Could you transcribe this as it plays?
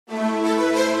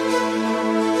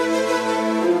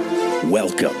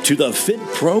Welcome to the Fit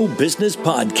Pro Business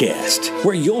Podcast,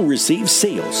 where you'll receive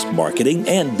sales, marketing,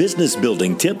 and business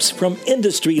building tips from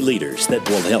industry leaders that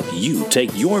will help you take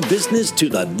your business to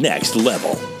the next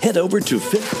level. Head over to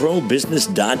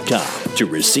fitprobusiness.com to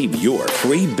receive your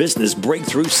free business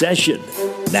breakthrough session.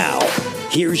 Now,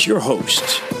 here's your host,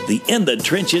 the In the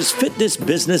Trenches fitness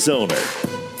business owner,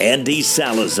 Andy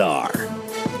Salazar.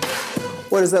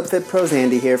 What is up, Fit Pros?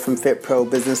 Andy here from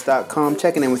fitprobusiness.com,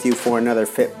 checking in with you for another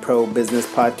Fit Pro Business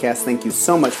Podcast. Thank you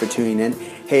so much for tuning in.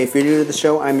 Hey, if you're new to the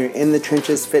show, I'm your In the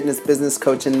Trenches fitness business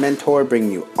coach and mentor,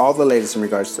 bringing you all the latest in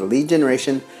regards to lead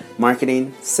generation,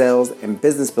 marketing, sales, and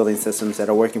business building systems that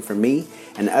are working for me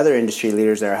and other industry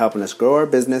leaders that are helping us grow our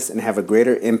business and have a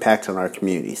greater impact on our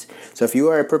communities. So if you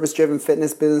are a purpose-driven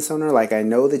fitness business owner like I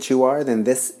know that you are, then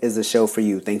this is a show for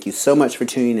you. Thank you so much for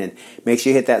tuning in. Make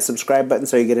sure you hit that subscribe button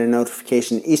so you get a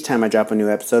notification each time I drop a new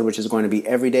episode, which is going to be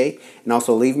every day. And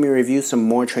also leave me a review so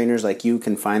more trainers like you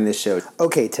can find this show.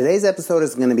 Okay, today's episode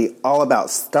is going to be all about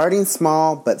starting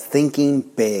small but thinking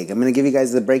big. I'm going to give you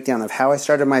guys the breakdown of how I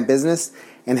started my business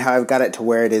and how I've got it to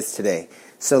where it is today.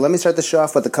 So let me start the show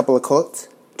off with a couple of quotes.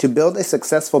 To build a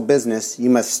successful business,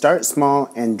 you must start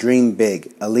small and dream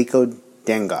big. Aliko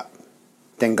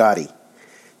Dangote.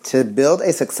 To build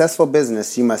a successful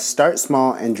business, you must start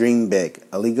small and dream big.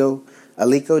 Aliko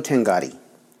Dangote.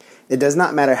 It does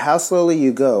not matter how slowly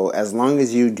you go as long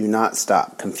as you do not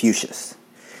stop. Confucius.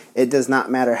 It does not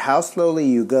matter how slowly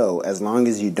you go as long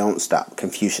as you don't stop.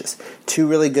 Confucius. Two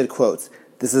really good quotes.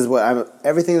 This is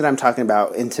everything that I'm talking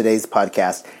about in today's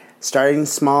podcast. Starting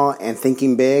small and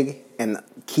thinking big, and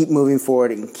keep moving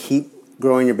forward and keep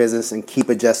growing your business and keep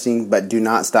adjusting, but do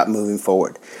not stop moving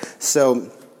forward.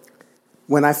 So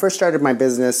when I first started my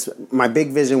business, my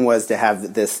big vision was to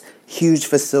have this huge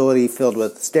facility filled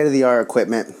with state-of-the-art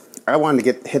equipment. I wanted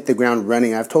to hit the ground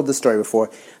running. I've told this story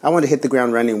before. I wanted to hit the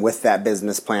ground running with that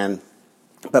business plan.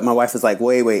 But my wife was like,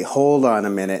 wait, hold on a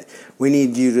minute. We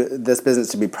need this business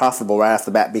to be profitable right off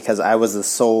the bat, because I was the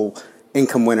sole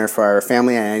income winner for our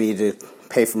family and I needed to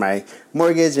pay for my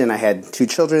mortgage and I had 2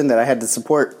 children that I had to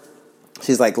support.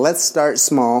 She's like, let's start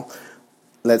small.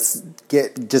 Let's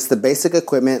get just the basic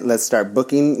equipment. Let's start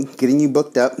getting you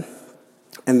booked up.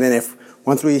 And then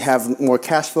once we have more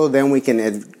cash flow, then we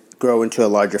can grow into a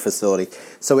larger facility.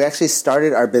 So we actually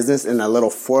started our business in a little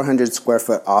 400 square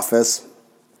foot office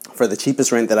for the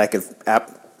cheapest rent that I could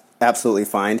absolutely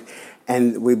find.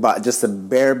 And we bought just the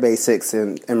bare basics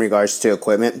in regards to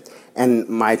equipment. And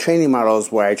my training model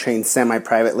is where I train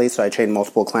semi-privately, so I train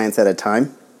multiple clients at a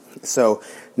time. So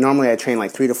normally I train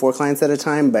like 3 to 4 clients at a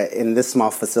time, but in this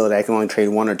small facility I can only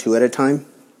train 1 or 2 at a time.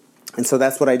 And so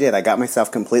that's what I did. I got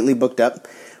myself completely booked up.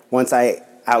 Once I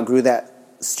outgrew that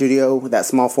studio, that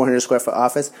small 400 square foot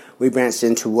office, we branched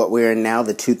into what we're in now,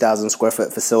 the 2,000 square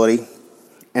foot facility,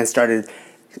 and started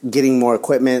getting more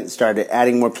equipment, started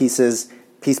adding more pieces.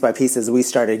 Piece by piece, as we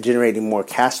started generating more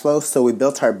cash flow. So we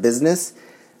built our business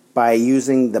by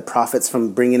using the profits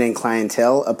from bringing in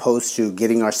clientele opposed to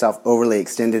getting ourselves overly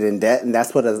extended in debt. And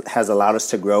that's what has allowed us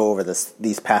to grow over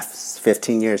these past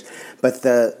 15 years. But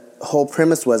the whole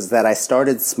premise was that I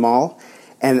started small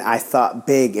and I thought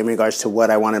big in regards to what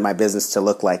I wanted my business to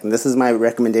look like. And this is my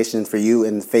recommendation for you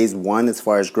in phase 1 as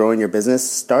far as growing your business.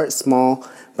 Start small,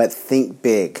 but think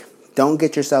big. Don't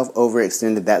get yourself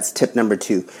overextended. That's tip number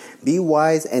 2. Be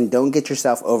wise and don't get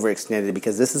yourself overextended,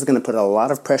 because this is going to put a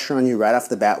lot of pressure on you right off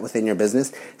the bat within your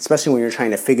business, especially when you're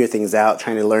trying to figure things out,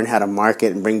 trying to learn how to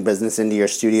market and bring business into your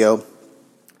studio.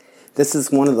 This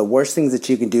is one of the worst things that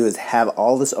you can do, is have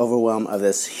all this overwhelm of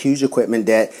this huge equipment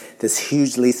debt, this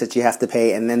huge lease that you have to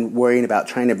pay, and then worrying about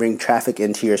trying to bring traffic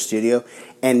into your studio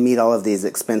and meet all of these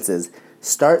expenses.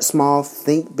 Start small,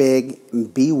 think big,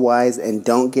 be wise, and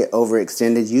don't get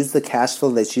overextended. Use the cash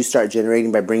flow that you start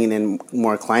generating by bringing in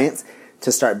more clients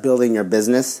to start building your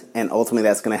business, and ultimately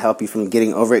that's going to help you from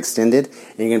getting overextended,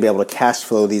 and you're going to be able to cash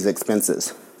flow these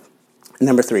expenses.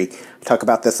 Number 3, I talk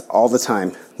about this all the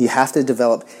time. You have to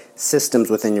develop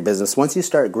systems within your business. Once you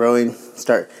start growing,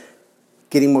 start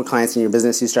getting more clients in your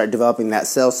business, you start developing that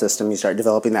sales system, you start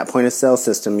developing that point of sale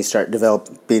system, you start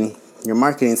developing your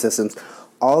marketing systems.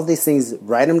 All of these things,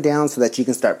 write them down so that you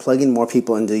can start plugging more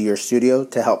people into your studio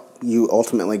to help you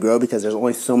ultimately grow, because there's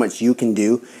only so much you can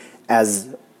do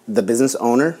as the business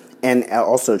owner. And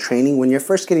also training. When you're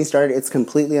first getting started, it's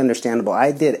completely understandable.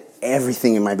 I did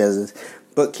everything in my business: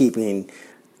 bookkeeping,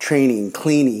 training,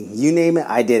 cleaning, you name it,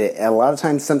 I did it. And a lot of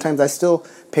times, sometimes I still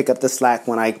pick up the slack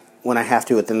when I have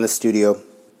to within the studio.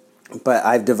 But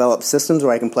I've developed systems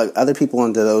where I can plug other people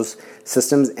into those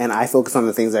systems, and I focus on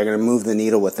the things that are going to move the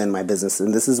needle within my business.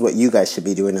 And this is what you guys should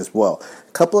be doing as well.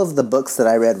 A couple of the books that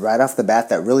I read right off the bat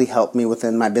that really helped me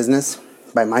within my business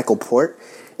by Michael Port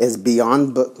is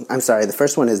the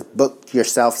first one is Book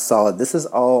Yourself Solid. This is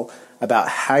all about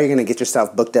how you're going to get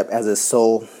yourself booked up as a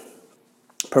sole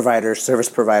provider, service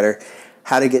provider,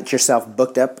 how to get yourself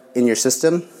booked up in your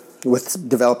system with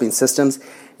developing systems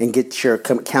and get your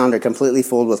calendar completely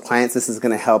full with clients. This is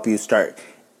going to help you start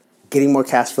getting more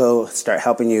cash flow, start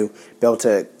helping you be able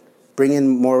to bring in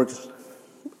more,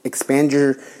 expand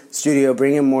your studio,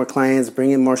 bring in more clients, bring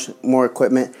in more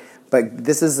equipment. But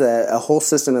this is a whole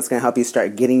system that's going to help you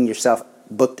start getting yourself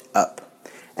booked up.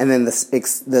 And then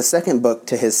the second book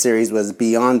to his series was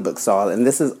Beyond Book Solid. And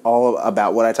this is all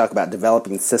about what I talk about,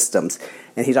 developing systems.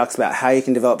 And he talks about how you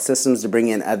can develop systems to bring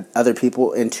in other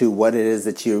people into what it is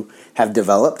that you have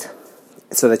developed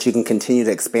so that you can continue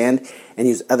to expand and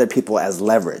use other people as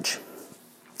leverage.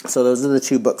 So those are the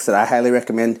two books that I highly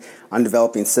recommend on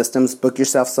developing systems, Book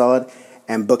Yourself Solid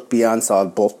and Book Beyond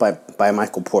Solid, both by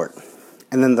Michael Port.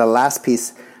 And then the last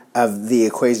piece of the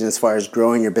equation as far as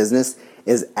growing your business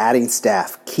is adding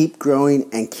staff. Keep growing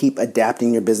and keep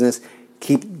adapting your business.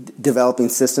 Keep developing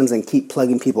systems and keep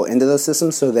plugging people into those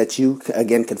systems so that you,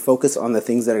 again, can focus on the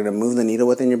things that are going to move the needle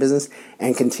within your business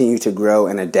and continue to grow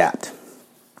and adapt.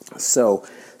 So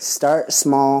start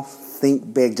small,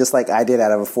 think big, just like I did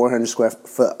out of a 400 square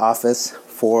foot office.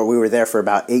 We were there for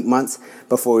about 8 months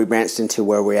before we branched into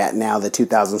where we're at now, the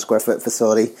 2,000 square foot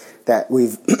facility that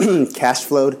we've cash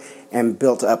flowed and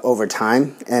built up over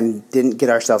time and didn't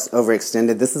get ourselves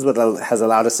overextended. This is what has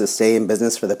allowed us to stay in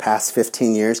business for the past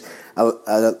 15 years,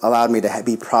 allowed me to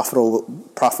be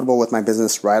profitable with my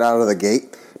business right out of the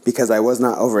gate because I was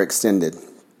not overextended.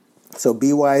 So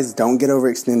be wise, don't get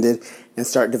overextended, and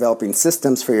start developing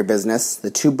systems for your business.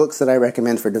 The two books that I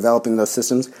recommend for developing those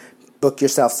systems, Book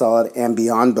Yourself Solid and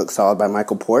Beyond Book Solid by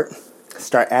Michael Port.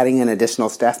 Start adding in additional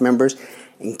staff members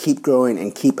and keep growing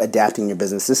and keep adapting your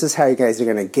business. This is how you guys are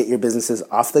going to get your businesses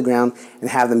off the ground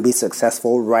and have them be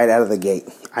successful right out of the gate.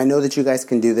 I know that you guys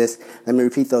can do this. Let me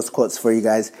repeat those quotes for you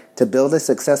guys. To build a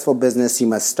successful business, you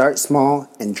must start small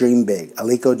and dream big.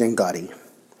 Aliko Dangote.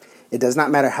 It does not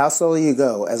matter how slowly you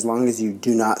go as long as you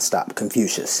do not stop.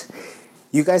 Confucius.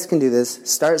 You guys can do this.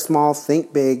 Start small,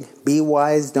 think big, be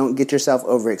wise, don't get yourself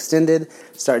overextended.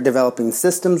 Start developing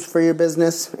systems for your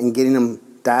business and getting them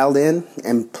dialed in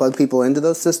and plug people into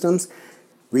those systems.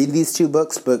 Read these two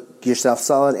books, Book Yourself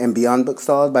Solid and Beyond Book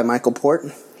Solid by Michael Port.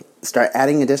 Start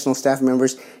adding additional staff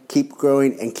members, keep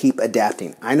growing, and keep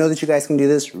adapting. I know that you guys can do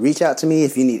this. Reach out to me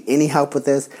if you need any help with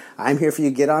this. I'm here for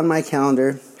you. Get on my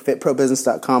calendar,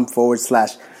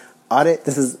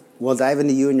 fitprobusiness.com/audit. We'll dive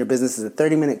into you and your business. It's a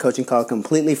 30-minute coaching call,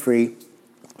 completely free.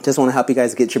 Just want to help you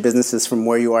guys get your businesses from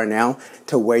where you are now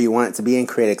to where you want it to be and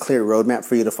create a clear roadmap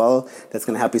for you to follow that's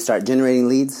going to help you start generating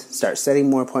leads, start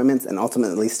setting more appointments, and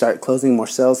ultimately start closing more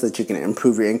sales so that you can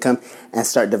improve your income and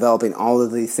start developing all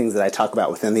of these things that I talk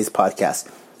about within these podcasts.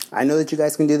 I know that you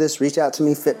guys can do this. Reach out to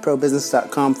me,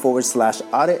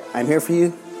 fitprobusiness.com/audit. I'm here for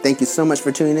you. Thank you so much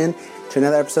for tuning in to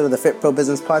another episode of the Fit Pro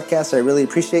Business Podcast. I really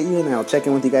appreciate you, and I'll check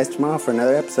in with you guys tomorrow for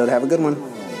another episode. Have a good one.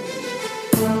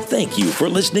 Thank you for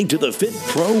listening to the Fit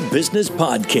Pro Business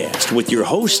Podcast with your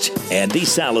host, Andy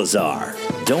Salazar.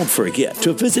 Don't forget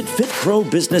to visit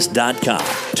fitprobusiness.com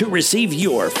to receive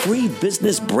your free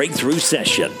business breakthrough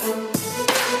session.